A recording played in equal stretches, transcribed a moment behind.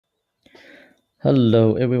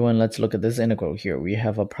Hello everyone, let's look at this integral here. We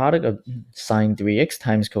have a product of sine 3x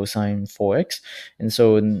times cosine 4x. And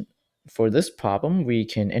so for this problem, we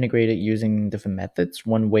can integrate it using different methods.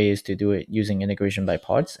 One way is to do it using integration by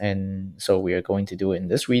parts. And so we are going to do it in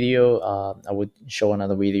this video. I would show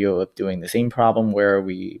another video of doing the same problem where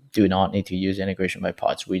we do not need to use integration by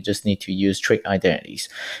parts. We just need to use trig identities.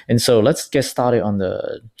 And so let's get started on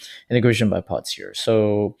the integration by parts here.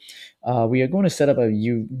 So we are going to set up a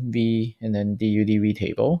UV and then DUDV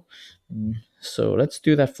table. So let's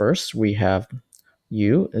do that first. We have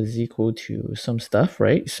U is equal to some stuff,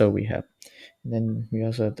 right? So we have, and then we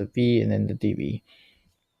also have the V and then the DV.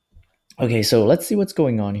 Okay, so let's see what's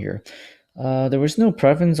going on here. There was no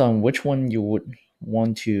preference on which one you would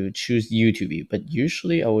want to choose U to be, but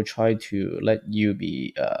usually I would try to let U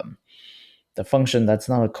be the function that's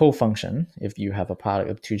not a co-function if you have a product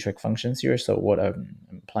of two trig functions here. So what I'm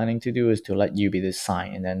planning to do is to let u be the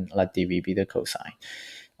sine and then let dv be the cosine,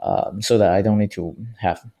 so that I don't need to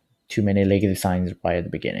have too many negative signs right at the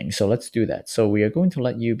beginning. So let's do that. So we are going to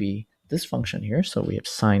let u be this function here. So we have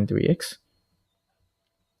sine 3x.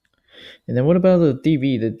 And then what about the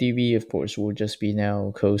dv? The dv, of course, will just be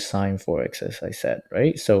now cosine 4x, as I said,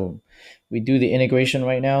 right? So we do the integration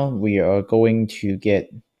right now.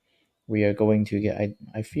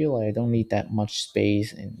 I feel like I don't need that much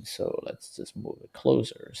space, and so let's just move it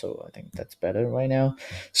closer. So I think that's better right now.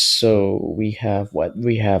 So we have what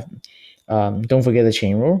we have. Don't forget the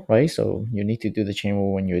chain rule, right? So you need to do the chain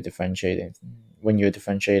rule when you're differentiating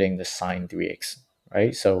the sine 3x,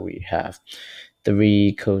 right? So we have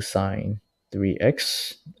 3 cosine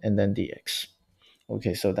 3x and then dx.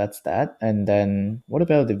 Okay, so that's that. And then what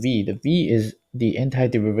about the v? The v is the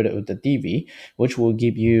antiderivative of the dv, which will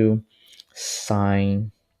give you sine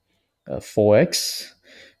 4x,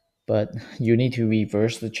 but you need to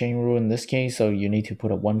reverse the chain rule in this case, so you need to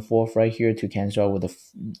put a 1/4 right here to cancel out with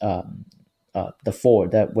the 4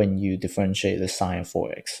 that when you differentiate the sine of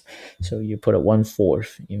 4x. So you put a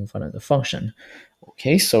 1/4 in front of the function.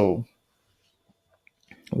 Okay, so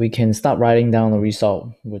we can start writing down the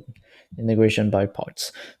result with integration by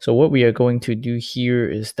parts. So what we are going to do here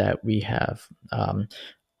is that we have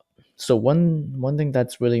so one thing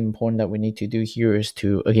that's really important that we need to do here is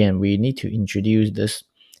to, again, we need to introduce this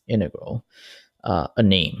integral a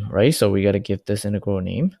name, right? So we got to give this integral a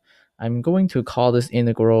name. I'm going to call this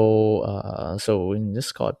integral, so we can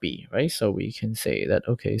just call it b, right? So we can say that,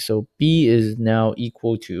 okay, so b is now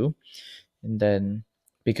equal to, and then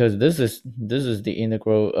because this is the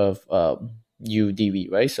integral of u dv,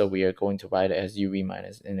 right? So we are going to write it as uv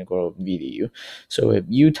minus integral of v du. So if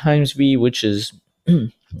u times v, which is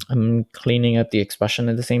I'm cleaning up the expression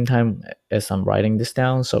at the same time as I'm writing this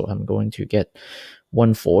down. So I'm going to get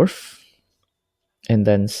 1/4 and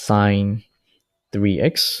then sine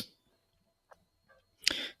 3x,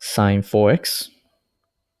 sine 4x,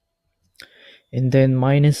 and then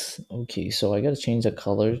minus, okay, so I got to change the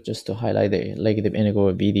color just to highlight the negative integral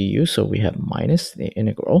of v du. So we have minus the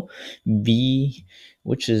integral v,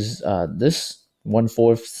 which is this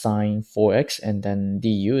 1/4 sine 4x, and then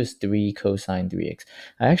du is 3 cosine 3x.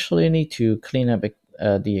 I actually need to clean up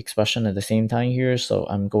the expression at the same time here, so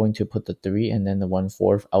I'm going to put the 3 and then the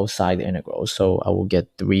 1/4 outside the integral, so I will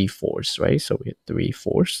get 3/4, right? So we have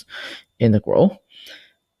 3/4 integral.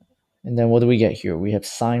 And then what do we get here? We have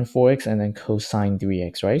sine 4x and then cosine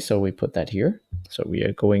 3x, right? So we put that here. So we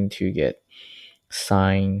are going to get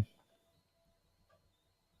sine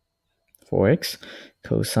 4x,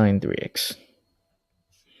 cosine 3x,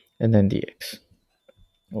 and then dx.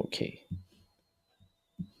 Okay.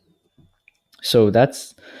 So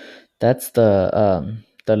that's the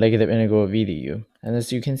negative integral of v du. And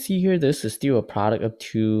as you can see here, this is still a product of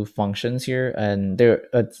two functions here, and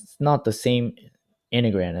it's not the same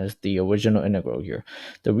integrand as the original integral here.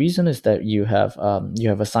 The reason is that you have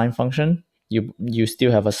a sine function. You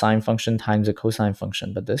still have a sine function times a cosine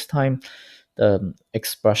function, but this time the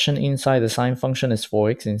expression inside the sine function is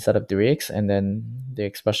 4x instead of 3x, and then the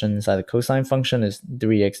expression inside the cosine function is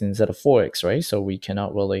 3x instead of 4x, right? So we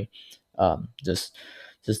cannot really just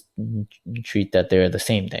treat that they're the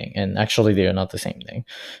same thing, and actually they're not the same thing,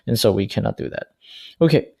 and so we cannot do that.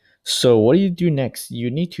 Okay, so what do you do next?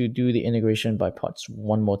 You need to do the integration by parts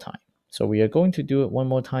one more time. So we are going to do it one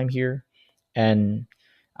more time here, and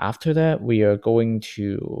after that we are going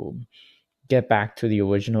to get back to the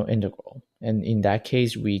original integral, and in that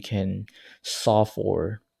case we can solve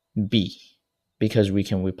for b, because we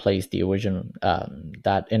can replace the original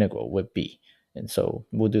that integral with b. And so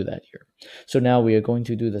we'll do that here. So now we are going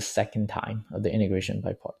to do the second time of the integration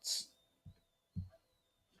by parts.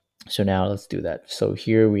 So now let's do that. So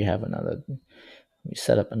here we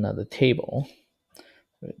set up another table.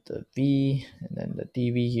 with the v and then the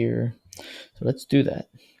dv here. So let's do that.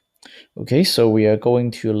 Okay, so we are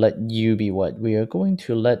going to let u be what? We are going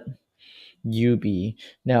to let u be,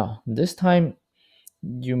 now this time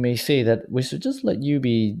you may say that we should just let u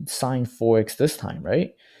be sine 4x this time,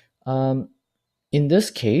 right? In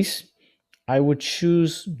this case, I would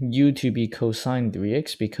choose u to be cosine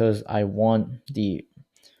 3x because I want the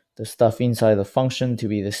stuff inside the function to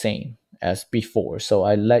be the same as before. So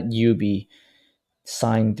I let u be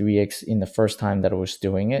sine 3x in the first time that I was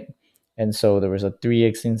doing it. And so there was a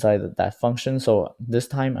 3x inside of that function. So this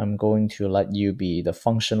time I'm going to let u be the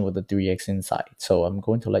function with the 3x inside. So I'm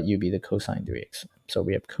going to let u be the cosine 3x. So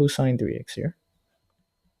we have cosine 3x here.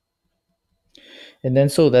 And then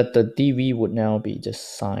so that the dv would now be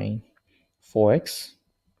just sine 4x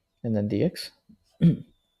and then dx.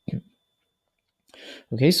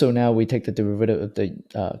 Okay, so now we take the derivative of the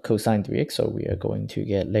cosine 3x. So we are going to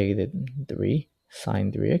get negative 3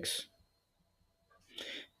 sine 3x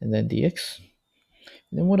and then dx.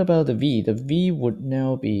 And then what about the v? The v would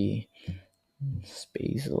now be,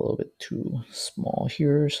 space a little bit too small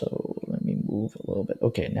here, so let me move a little bit.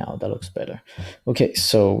 Okay, now that looks better. Okay,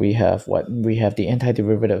 so we have what? We have the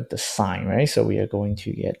antiderivative of the sine, right? So we are going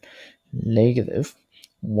to get negative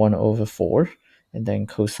 1 over 4 and then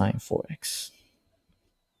cosine 4x.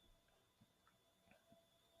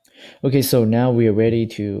 Okay, so now we are ready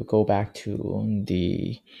to go back to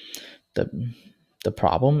the the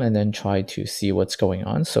problem and then try to see what's going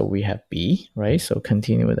on. So we have b, right? So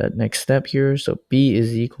continue with that next step here. So b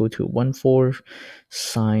is equal to 1/4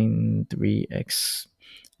 sine 3x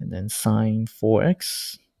and then sine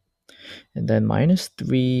 4x and then minus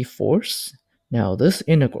 3/4. Now this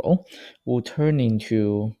integral will turn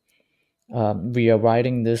into, we are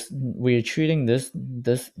writing this, we are treating this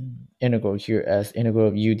integral here as integral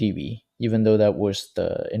of u dv, even though that was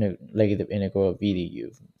the negative integral of v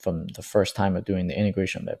du from the first time of doing the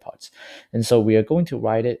integration by parts. And so we are going to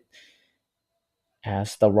write it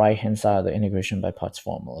as the right hand side of the integration by parts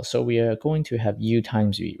formula. So we are going to have u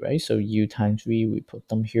times v, right? So u times v, we put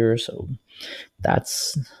them here. So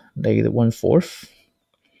that's negative 1/4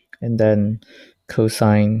 and then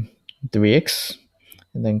cosine 3x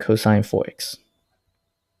and then cosine 4x.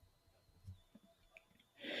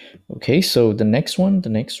 Okay, so the next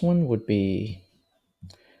one would be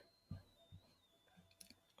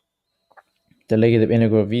the negative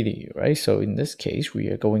integral of v du, right? So in this case, we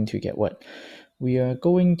are going to get what? We are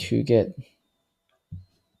going to get,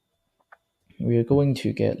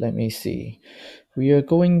 let me see. We are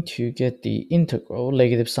going to get the integral,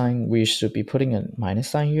 negative sign. We should be putting a minus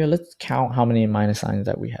sign here. Let's count how many minus signs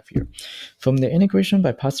that we have here. From the integration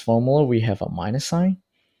by parts formula, we have a minus sign.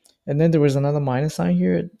 And then there was another minus sign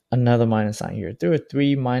here, another minus sign here. There are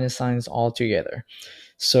 3 minus signs altogether.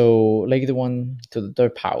 So negative 1 to the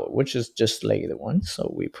third power, which is just negative 1.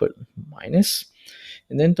 So we put minus.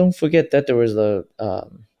 And then don't forget that there was a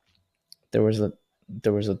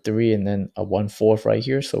 3 and then a 1/4 right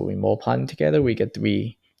here. So we multiply them together, we get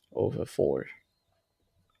 3 over 4.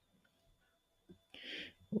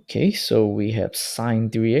 Okay, so we have sine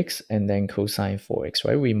 3x and then cosine 4x,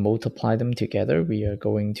 right? We multiply them together. We are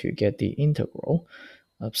going to get the integral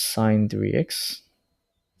of sine 3x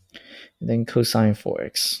and then cosine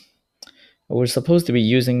 4x. We're supposed to be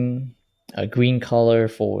using a green color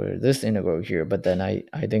for this integral here, but then I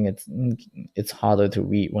think it's harder to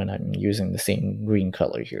read when I'm using the same green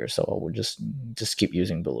color here, so I will just keep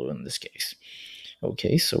using blue in this case.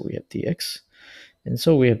 Okay, so we have dx, and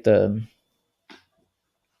so we have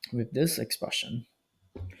with this expression.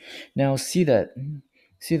 Now see that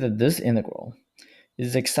this integral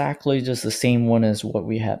is exactly just the same one as what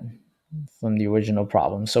we had from the original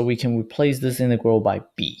problem. So we can replace this integral by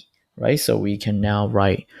b, right? So we can now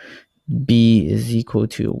write b is equal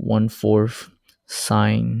to 1/4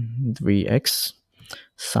 sine 3x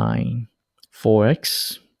sine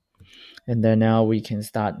 4x. And then now we can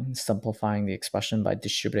start simplifying the expression by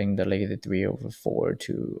distributing the negative 3 over 4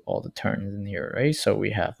 to all the terms in here, right? So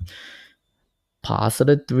we have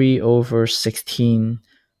positive 3 over 16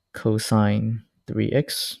 cosine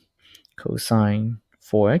 3x cosine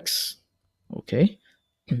 4x. Okay.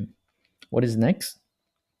 What is next?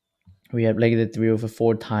 We have negative 3 over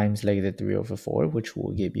 4 times negative 3 over 4, which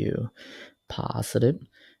will give you positive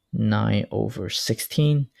 9 over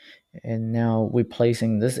 16. And now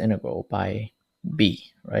replacing this integral by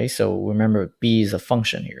b, right? So remember, b is a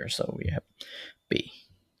function here, so we have b.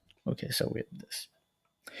 Okay, so we have this.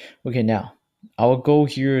 Okay, now our goal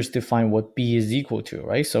here is to find what b is equal to,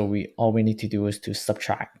 right? So all we need to do is to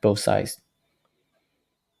subtract both sides,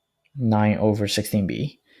 9 over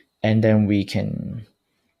 16b, and then we can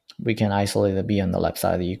we can isolate the b on the left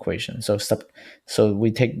side of the equation. So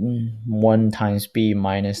we take 1 times b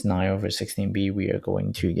minus 9 over 16b. We are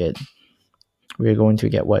going to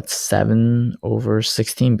get what? 7 over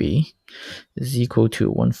 16b is equal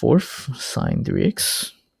to 1/4 sine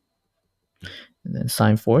 3x, and then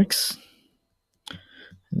sine 4x,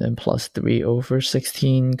 and then plus 3 over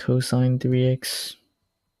 16 cosine 3x,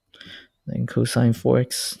 then cosine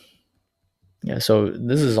 4x. Yeah, so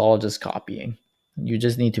this is all just copying. You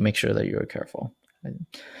just need to make sure that you're careful.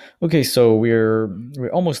 Okay, so we're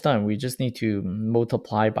almost done. We just need to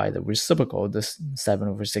multiply by the reciprocal, this 7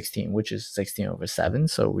 over 16, which is 16 over 7.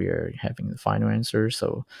 So we are having the final answer.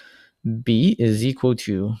 So b is equal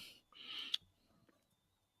to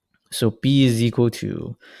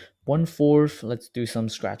 1/4. Let's do some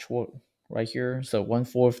scratch work right here. So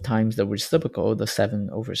 1/4 times the reciprocal, the 7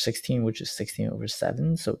 over 16, which is 16 over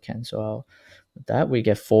 7. So cancel out with that. We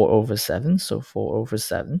get 4 over 7. So 4 over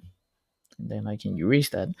 7. And then I can erase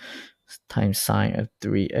that, times sine of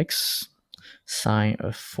 3x, sine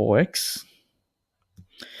of 4x,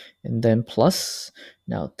 and then plus,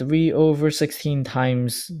 now 3 over 16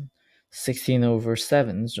 times 16 over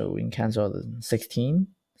 7, so we can cancel out the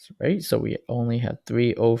 16, right? So we only have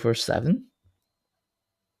 3 over 7.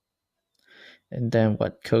 And then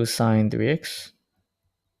what? Cosine 3x,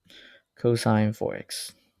 cosine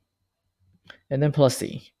 4x, and then plus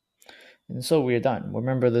c. And so we're done.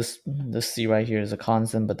 Remember this c right here is a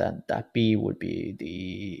constant, but that b would be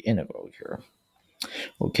the integral here.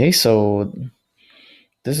 Okay, so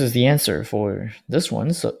this is the answer for this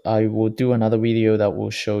one. So I will do another video that will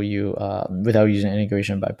show you without using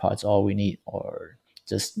integration by parts, all we need are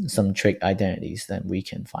just some trig identities, then we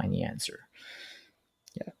can find the answer.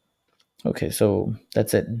 Yeah. Okay, so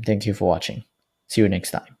that's it. Thank you for watching. See you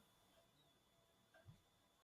next time.